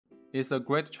It's a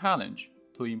great challenge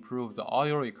to improve the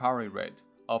oil recovery rate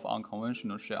of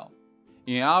unconventional shale.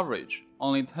 In average,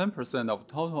 only 10% of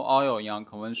total oil in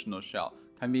unconventional shale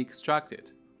can be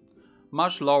extracted,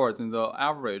 much lower than the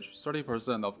average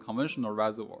 30% of conventional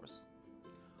reservoirs.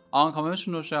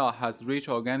 Unconventional shale has rich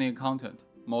organic content,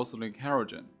 mostly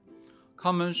kerogen.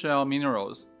 Common shale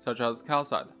minerals, such as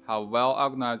calcite, have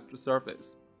well-organized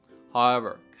surface.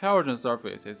 However, kerogen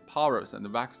surface is porous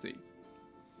and waxy,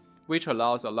 which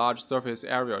allows a large surface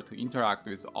area to interact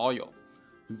with oil.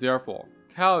 Therefore,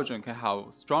 kerogen can have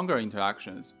stronger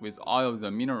interactions with oil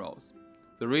than minerals.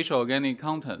 The rich organic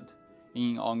content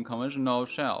in unconventional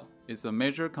shale is a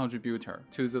major contributor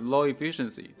to the low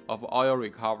efficiency of oil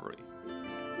recovery.